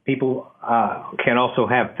 people can also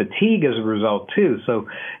have fatigue as a result too. So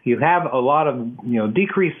you have a lot of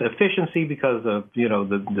decreased efficiency because of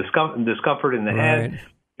the discomfort in the head,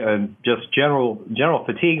 just general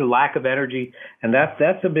fatigue, lack of energy, and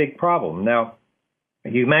that's a big problem. Now,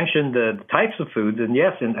 you mentioned the types of foods, and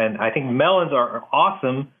yes, and I think melons are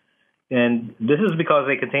awesome, and this is because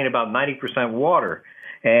they contain about 90% water.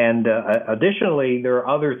 And additionally, there are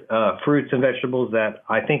other fruits and vegetables that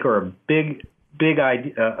I think are a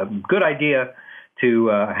good idea to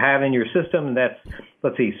have in your system. And that's,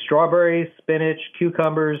 strawberries, spinach,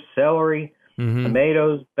 cucumbers, celery,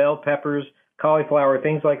 tomatoes, bell peppers, cauliflower,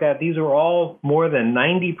 things like that. These are all more than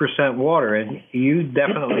 90% water, and you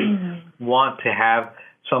definitely want to have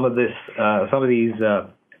some of these.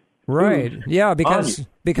 Right. Yeah, because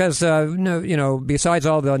besides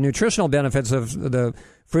all the nutritional benefits of the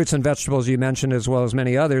fruits and vegetables you mentioned, as well as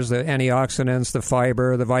many others, the antioxidants, the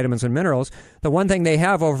fiber, the vitamins and minerals, the one thing they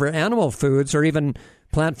have over animal foods or even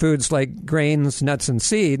plant foods like grains, nuts, and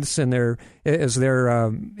seeds is their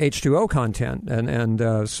H2O content.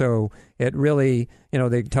 And so it really,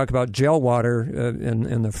 they talk about gel water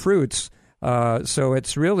in the fruits. So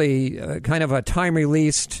it's really kind of a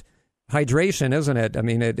time-released hydration, isn't it?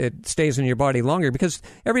 It stays in your body longer because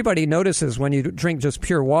everybody notices when you drink just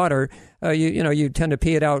pure water, you tend to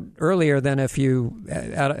pee it out earlier than if you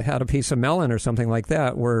had a piece of melon or something like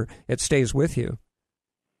that, where it stays with you.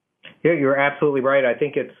 Yeah, you're absolutely right. I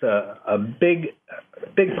think it's a big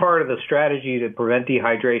part of the strategy to prevent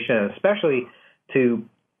dehydration, and especially to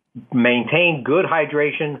maintain good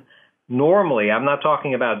hydration normally. I'm not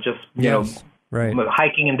talking about just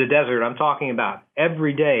hiking in the desert. I'm talking about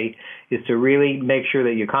every day is to really make sure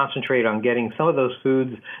that you concentrate on getting some of those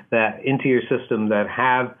foods that into your system that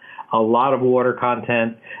have a lot of water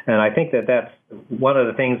content. And I think that that's one of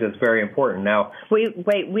the things that's very important. Now, we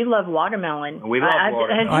love watermelon. We love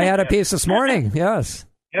watermelon. I had a piece this morning. Yes.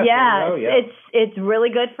 Yeah, it's really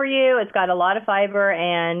good for you. It's got a lot of fiber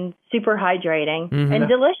and super hydrating and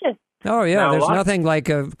delicious. Oh yeah, there's nothing like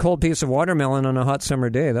a cold piece of watermelon on a hot summer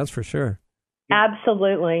day. That's for sure.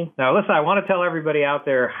 Absolutely. Now, listen, I want to tell everybody out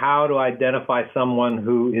there how to identify someone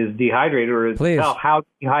who is dehydrated, or tell how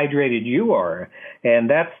dehydrated you are. And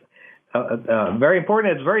that's very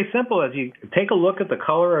important. It's very simple. As you take a look at the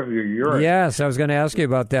color of your urine. Yes, I was going to ask you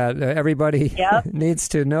about that. Everybody needs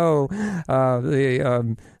to know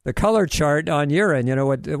the color chart on urine.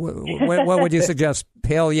 What would you suggest?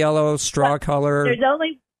 Pale yellow, straw color? There's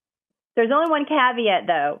only one caveat,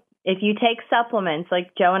 though. If you take supplements,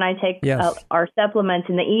 like Joe and I take our supplements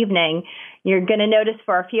in the evening, you're going to notice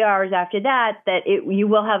for a few hours after that you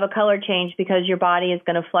will have a color change because your body is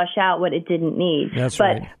going to flush out what it didn't need. That's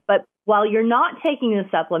right. But while you're not taking the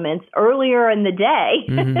supplements earlier in the day,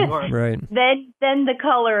 right. then the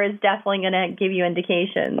color is definitely going to give you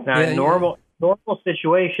indications. Now, in normal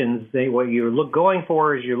situations, what you're looking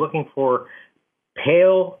for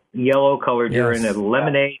pale yellow-colored urine, a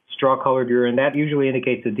lemonade, straw-colored urine. That usually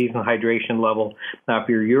indicates a decent hydration level. Now, if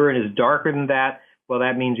your urine is darker than that, well,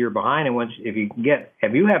 that means you're behind. And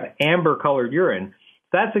if you have amber-colored urine,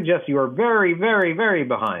 that suggests you are very, very, very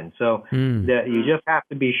behind. So that you just have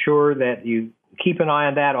to be sure that you keep an eye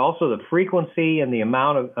on that. Also, the frequency and the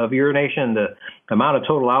amount of urination, the amount of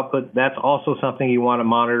total output, that's also something you want to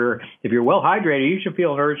monitor. If you're well hydrated, you should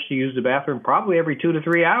feel an urge to use the bathroom probably every 2 to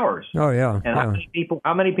 3 hours. Oh, yeah. And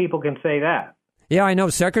how many people can say that? Yeah, I know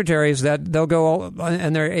secretaries that they'll go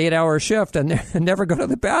in their 8-hour shift and never go to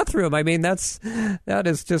the bathroom. That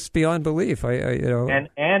is just beyond belief. And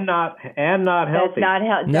not healthy.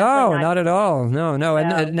 No, not at all. No.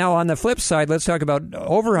 And now on the flip side, let's talk about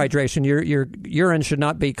overhydration. Your urine should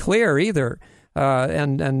not be clear either,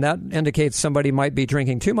 and that indicates somebody might be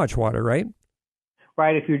drinking too much water, right?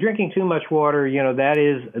 right? If you're drinking too much water, that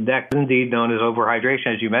is indeed known as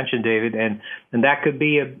overhydration, as you mentioned, David, and that could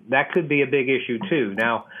be a big issue too.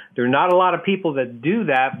 Now, there are not a lot of people that do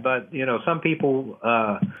that, but some people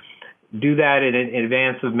do that in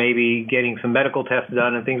advance of maybe getting some medical tests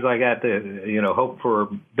done and things like that to hope for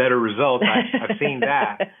better results. I've seen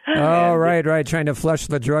that. Oh, right, trying to flush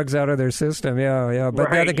the drugs out of their system. Yeah, but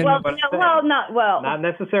right. Not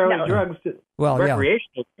necessarily drugs.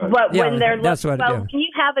 Recreational drugs. When they're that's what. When you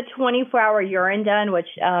have a 24-hour urine done, which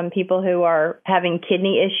people who are having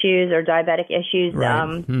kidney issues or diabetic issues,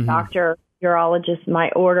 right. Doctor urologist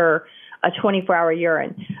might order a 24-hour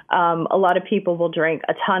urine. A lot of people will drink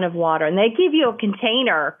a ton of water, and they give you a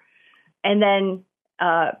container, and then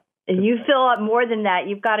if you fill up more than that,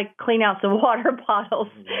 you've got to clean out some water bottles.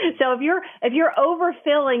 So if you're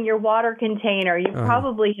overfilling your water container, you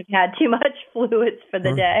probably have had too much fluids for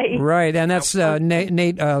the day. Right, and that's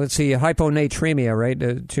let's see, hyponatremia,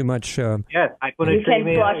 right? Too much. Yes, hyponatremia. You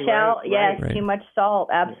can flush out. Right. Yes, too much salt.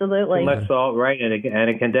 Absolutely. Too much salt, right? And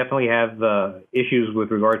it can definitely have issues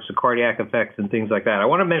with regards to cardiac effects and things like that. I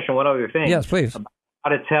want to mention one other thing. Yes, please. How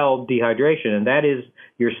to tell dehydration, and that is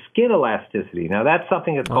your skin elasticity. Now, that's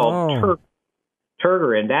something that's called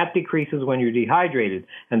turgor, and that decreases when you're dehydrated.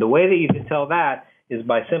 And the way that you can tell that is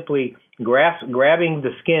by simply grabbing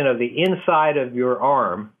the skin of the inside of your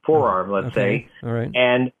forearm, let's say, all right,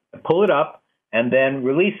 and pull it up and then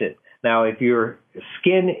release it. Now, if your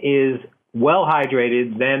skin is well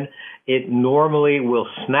hydrated, then it normally will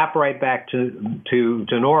snap right back to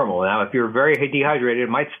normal. Now, if you're very dehydrated, it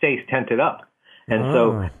might stay tented up. And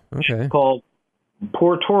it's called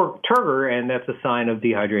poor turgor, and that's a sign of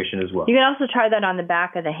dehydration as well. You can also try that on the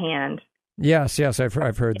back of the hand. Yes, I've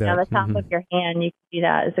heard that. On the top of your hand, you can do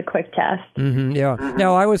that as a quick test. Yeah.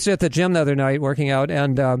 Now, I was at the gym the other night working out,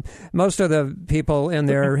 and most of the people in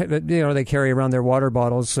there, they carry around their water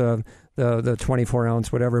bottles, the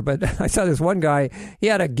 24-ounce, whatever. But I saw this one guy, he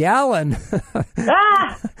had a gallon,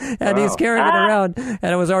 and he's carrying it around,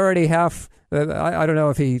 and it was already half. I don't know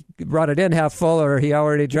if he brought it in half full or he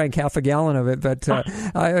already drank half a gallon of it, but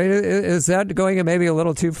is that going maybe a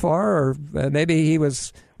little too far, or maybe he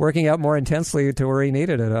was working out more intensely to where he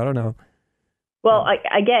needed it? I don't know. Well,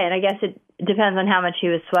 again, I guess it depends on how much he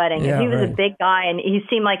was sweating. Yeah, if he was a big guy and he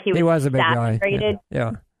seemed like he was a big saturated,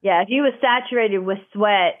 guy. Yeah, if he was saturated with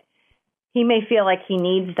sweat, he may feel like he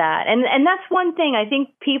needs that. And that's one thing. I think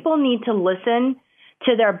people need to listen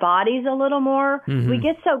to their bodies a little more. We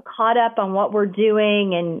get so caught up on what we're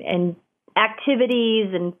doing and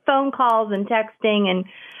activities and phone calls and texting and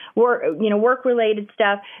work related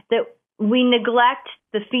stuff that we neglect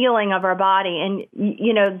the feeling of our body and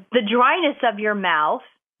the dryness of your mouth.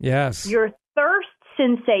 Yes. Your thirst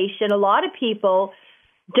sensation. A lot of people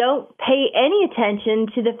don't pay any attention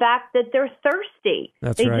to the fact that they're thirsty.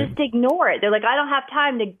 They just ignore it. They're like, I don't have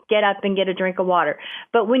time to get up and get a drink of water.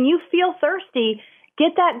 But when you feel thirsty,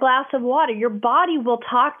 get that glass of water. Your body will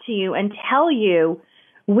talk to you and tell you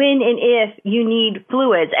when and if you need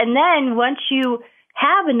fluids. And then once you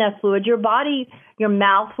have enough fluid, your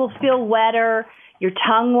mouth will feel wetter. Your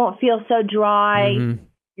tongue won't feel so dry.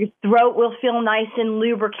 Your throat will feel nice and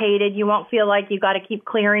lubricated. You won't feel like you got to keep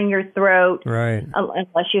clearing your throat, right?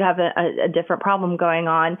 Unless you have a different problem going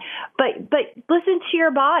on. But listen to your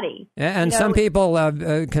body. And some people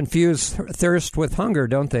confuse thirst with hunger,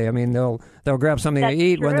 don't they? I mean, they'll grab something to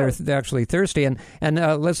eat when they're actually thirsty. And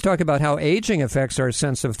let's talk about how aging affects our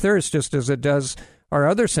sense of thirst, just as it does our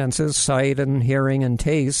other senses, sight and hearing and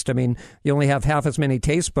taste. I mean, you only have half as many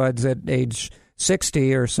taste buds at age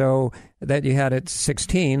 60 or so that you had at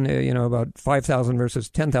 16, about 5,000 versus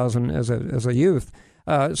 10,000 as a youth.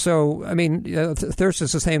 So, I mean, thirst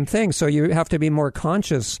is the same thing. So you have to be more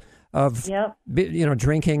conscious of,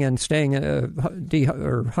 drinking and staying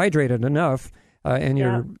hydrated enough in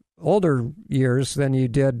your older years than you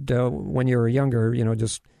did when you were younger,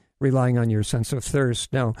 just relying on your sense of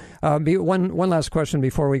thirst. Now, one last question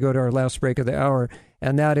before we go to our last break of the hour,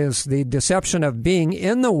 and that is the deception of being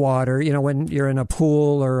in the water, when you're in a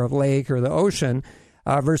pool or a lake or the ocean,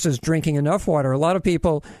 versus drinking enough water. A lot of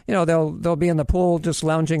people, they'll be in the pool just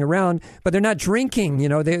lounging around, but they're not drinking.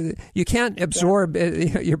 You can't absorb,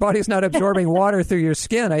 your body's not absorbing water through your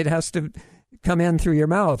skin. It has to come in through your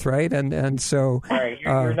mouth, right? And so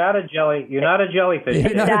you're not a jellyfish. You're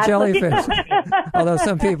not a jellyfish. Although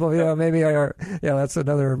some people, maybe are. Yeah, that's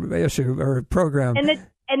another issue or program.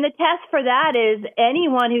 And the test for that is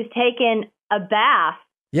anyone who's taken a bath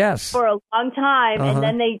for a long time and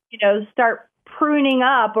then they, start pruning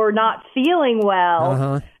up or not feeling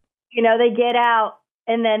well, they get out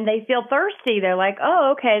and then they feel thirsty. They're like,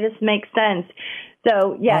 oh, okay, this makes sense.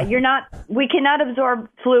 So, yeah, we cannot absorb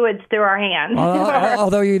fluids through our hands.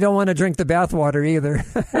 Although you don't want to drink the bath water either.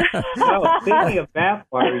 No, speaking of bath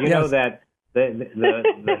water, you know that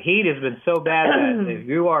the heat has been so bad that if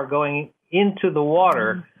you are going into the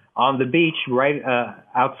water on the beach right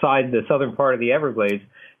outside the southern part of the Everglades,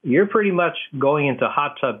 you're pretty much going into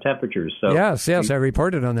hot tub temperatures. So yes, I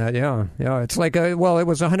reported on that. Yeah. It's like it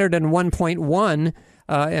was 101.1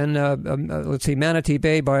 and let's see, Manatee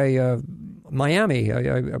Bay by Miami.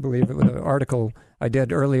 I believe it was an article I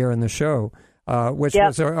did earlier in the show, which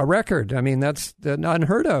was a record. I mean, that's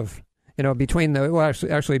unheard of. Between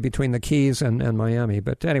the Keys and Miami.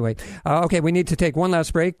 But anyway, okay, we need to take one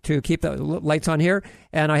last break to keep the lights on here.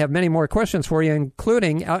 And I have many more questions for you,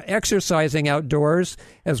 including exercising outdoors,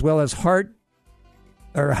 as well as hot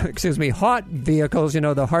vehicles,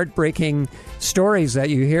 the heartbreaking stories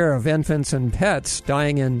that you hear of infants and pets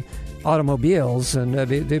dying in automobiles, and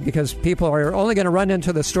because people are only going to run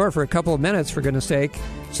into the store for a couple of minutes, for goodness sake.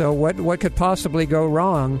 So what could possibly go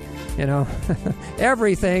wrong?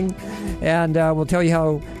 Everything. And we'll tell you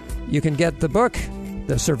how you can get the book,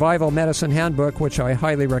 the Survival Medicine Handbook, which I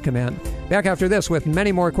highly recommend. Back after this with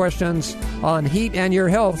many more questions on heat and your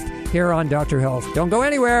health here on Dr. Health. Don't go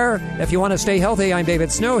anywhere. If you want to stay healthy, I'm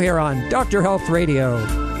David Snow here on Dr. Health Radio.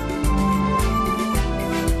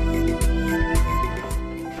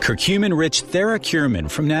 Curcumin-rich TheraCurmin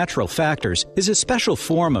from Natural Factors is a special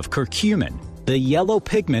form of curcumin, the yellow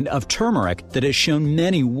pigment of turmeric that has shown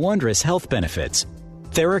many wondrous health benefits.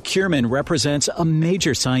 TheraCurmin represents a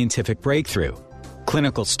major scientific breakthrough.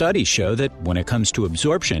 Clinical studies show that when it comes to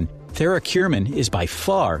absorption, TheraCurmin is by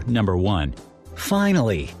far number one.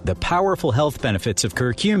 Finally, the powerful health benefits of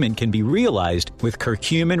curcumin can be realized with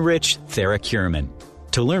curcumin-rich TheraCurmin.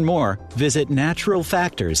 To learn more, visit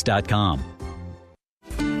naturalfactors.com.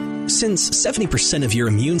 Since 70% of your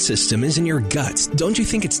immune system is in your gut, don't you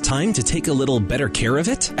think it's time to take a little better care of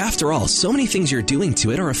it? After all, so many things you're doing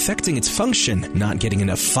to it are affecting its function. Not getting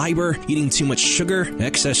enough fiber, eating too much sugar,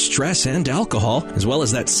 excess stress and alcohol, as well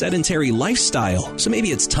as that sedentary lifestyle. So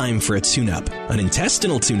maybe it's time for a tune-up. An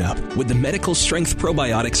intestinal tune-up with the medical strength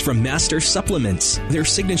probiotics from Master Supplements. Their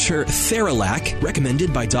signature Theralac,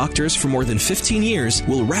 recommended by doctors for more than 15 years,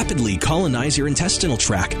 will rapidly colonize your intestinal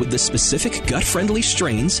tract with the specific gut-friendly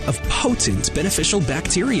strains of potent beneficial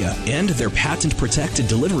bacteria, and their patent-protected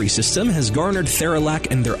delivery system has garnered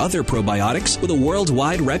Theralac and their other probiotics with a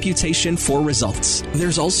worldwide reputation for results.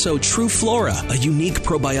 There's also True Flora, a unique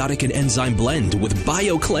probiotic and enzyme blend with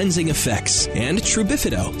bio-cleansing effects, and True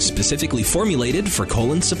Bifido, specifically formulated for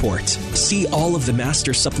colon support. See all of the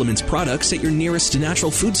Master Supplements products at your nearest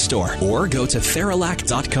natural food store, or go to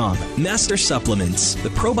Theralac.com. Master Supplements, the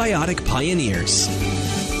probiotic pioneers.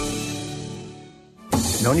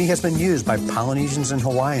 Noni has been used by Polynesians and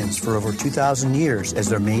Hawaiians for over 2,000 years as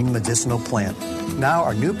their main medicinal plant. Now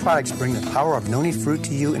our new products bring the power of noni fruit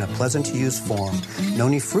to you in a pleasant-to-use form.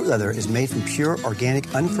 Noni fruit leather is made from pure, organic,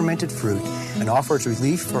 unfermented fruit and offers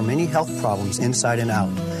relief for many health problems inside and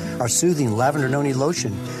out. Our soothing lavender noni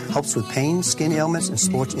lotion helps with pain, skin ailments, and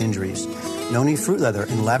sports injuries. Noni fruit leather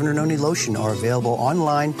and lavender noni lotion are available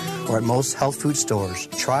online or at most health food stores.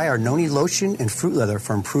 Try our noni lotion and fruit leather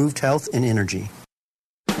for improved health and energy.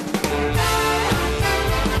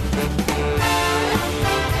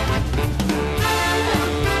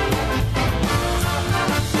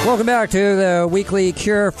 Welcome back to the weekly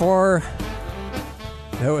cure for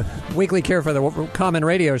the Common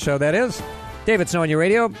Radio Show, that is. David Snow on your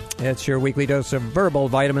radio. It's your weekly dose of verbal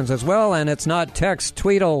vitamins as well, and it's not text,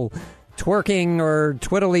 tweedle, twerking, or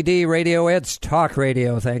twiddly-dee radio. It's talk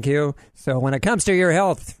radio, thank you. So when it comes to your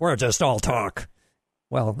health, we're just all talk.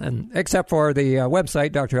 Well, and except for the website,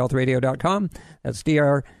 drhealthradio.com. That's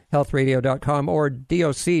drhealthradio.com or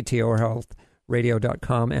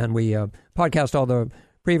doctorhealthradio.com. And we podcast all the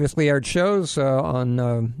previously aired shows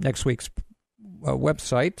on next week's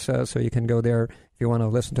website, so you can go there if you want to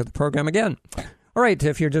listen to the program again. All right,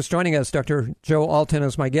 if you're just joining us, Dr. Joe Alton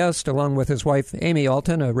is my guest, along with his wife, Amy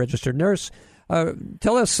Alton, a registered nurse.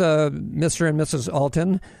 Tell us, Mr. and Mrs.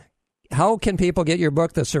 Alton, how can people get your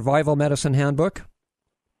book, The Survival Medicine Handbook?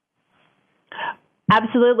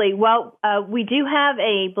 Absolutely. Well, we do have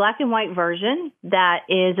a black and white version that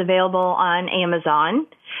is available on Amazon.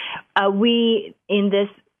 We, in this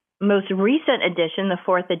most recent edition, the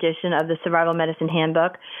 4th edition of the Survival Medicine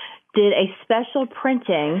Handbook, did a special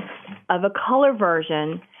printing of a color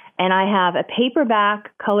version, and I have a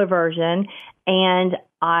paperback color version, and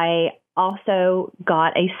I also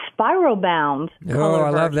got a spiral bound color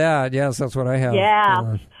version. Love that. Yes, that's what I have.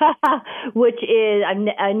 Yeah, which is,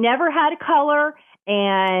 I never had a color,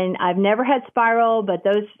 and I've never had spiral, but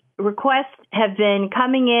those requests have been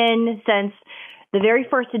coming in since the very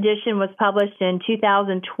first edition was published in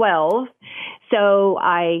 2012. So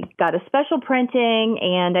I got a special printing,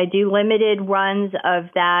 and I do limited runs of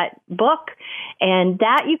that book. And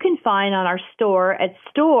that you can find on our store at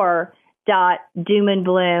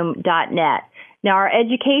store.doomandbloom.net. Now, our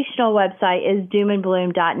educational website is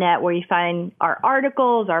doomandbloom.net, where you find our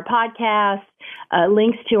articles, our podcasts,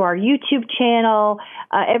 links to our YouTube channel.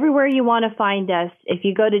 Everywhere you want to find us, if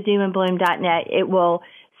you go to doomandbloom.net, it will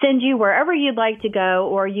send you wherever you'd like to go,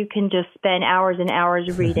 or you can just spend hours and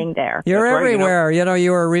hours reading there. You're everywhere.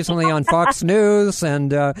 You were recently on Fox News,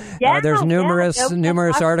 and there's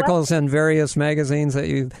numerous articles in various magazines that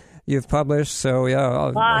you've published. So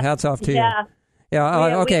hats off to you.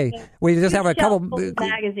 Yeah. Okay. We just have a couple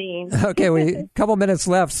magazines. Okay. Couple minutes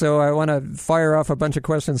left, so I want to fire off a bunch of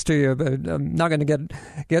questions to you, but I'm not going to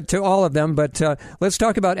get to all of them. But let's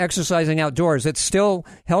talk about exercising outdoors. It's still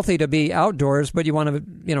healthy to be outdoors, but you want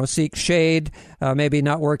to seek shade, maybe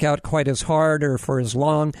not work out quite as hard or for as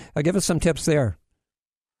long. Give us some tips there.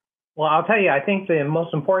 Well, I'll tell you, I think the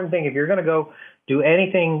most important thing, if you're going to go do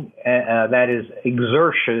anything that is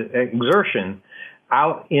exertion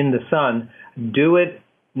out in the sun, do it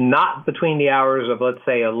not between the hours of, let's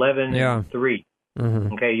say, 11 and 3.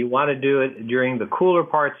 Mm-hmm. Okay, you want to do it during the cooler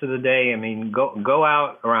parts of the day. I mean, go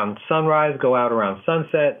out around sunrise, go out around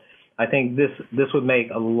sunset. I think this would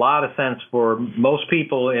make a lot of sense for most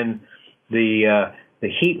people in the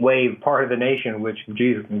heat wave part of the nation, which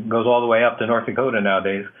goes all the way up to North Dakota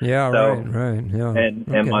nowadays. Yeah, right. Yeah,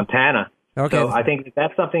 and Montana. Okay. So I think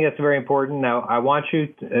that's something that's very important. Now, I want you,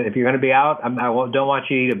 if you're going to be out, I don't want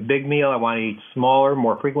you to eat a big meal. I want you to eat smaller,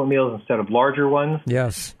 more frequent meals instead of larger ones.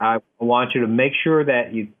 Yes. I want you to make sure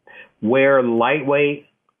that you wear lightweight,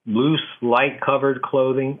 loose, light-colored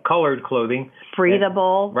clothing.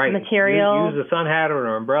 Breathable material. Use a sun hat or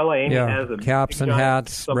an umbrella. Amy has a caps and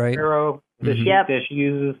hats, sombrero that she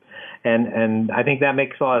uses. And I think that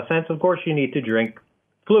makes a lot of sense. Of course, you need to drink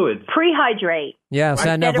fluids. Prehydrate. Yes,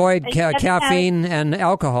 and avoid caffeine and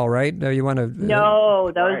alcohol, right? You want to...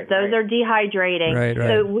 No, those are dehydrating. Right.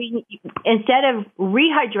 So instead of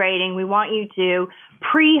rehydrating, we want you to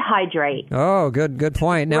prehydrate. Oh, good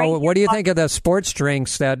point. Now, what do you think of the sports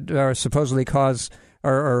drinks that are supposedly cause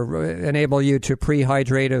or enable you to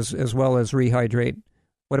prehydrate as well as rehydrate?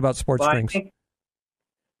 What about sports drinks?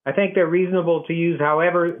 I think they're reasonable to use.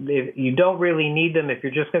 However, if you don't really need them, if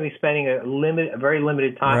you're just going to be spending a very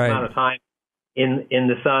limited amount of time in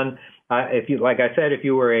the sun, if you, like I said, if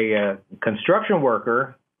you were a construction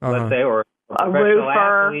worker, let's say, or a roofer,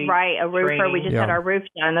 athlete, a roofer. We just had our roof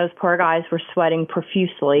done. Those poor guys were sweating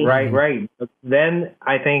profusely. Right. Then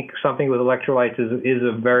I think something with electrolytes is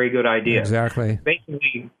a very good idea. Exactly.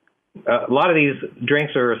 Basically, a lot of these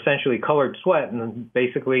drinks are essentially colored sweat, and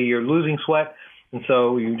basically you're losing sweat. And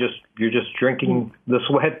so you're just drinking the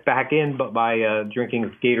sweat back in, but by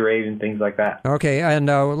drinking Gatorade and things like that. Okay, and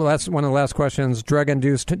that's one of the last questions,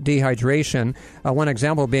 drug-induced dehydration. One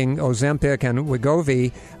example being Ozempic and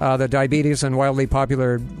Wegovy, the diabetes and wildly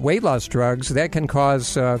popular weight loss drugs, that can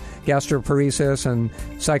cause gastroparesis and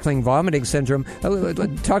cycling vomiting syndrome.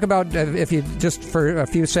 Talk about, if you just for a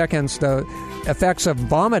few seconds, the effects of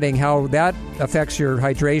vomiting, how that affects your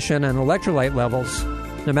hydration and electrolyte levels,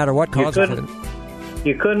 no matter what causes it.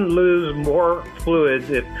 You couldn't lose more fluids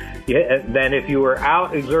than if you were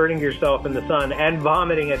out exerting yourself in the sun and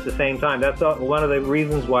vomiting at the same time. That's one of the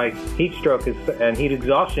reasons why heat stroke and heat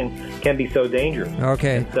exhaustion can be so dangerous.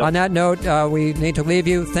 Okay. On that note, we need to leave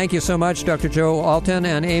you. Thank you so much, Dr. Joe Alton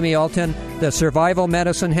and Amy Alton. The Survival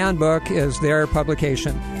Medicine Handbook is their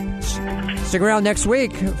publication. Stick around next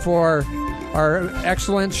week for our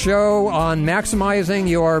excellent show on maximizing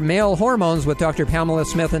your male hormones with Dr. Pamela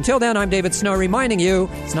Smith. Until then, I'm David Snow reminding you,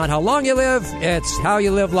 it's not how long you live, it's how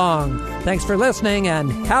you live long. Thanks for listening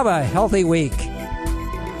and have a healthy week.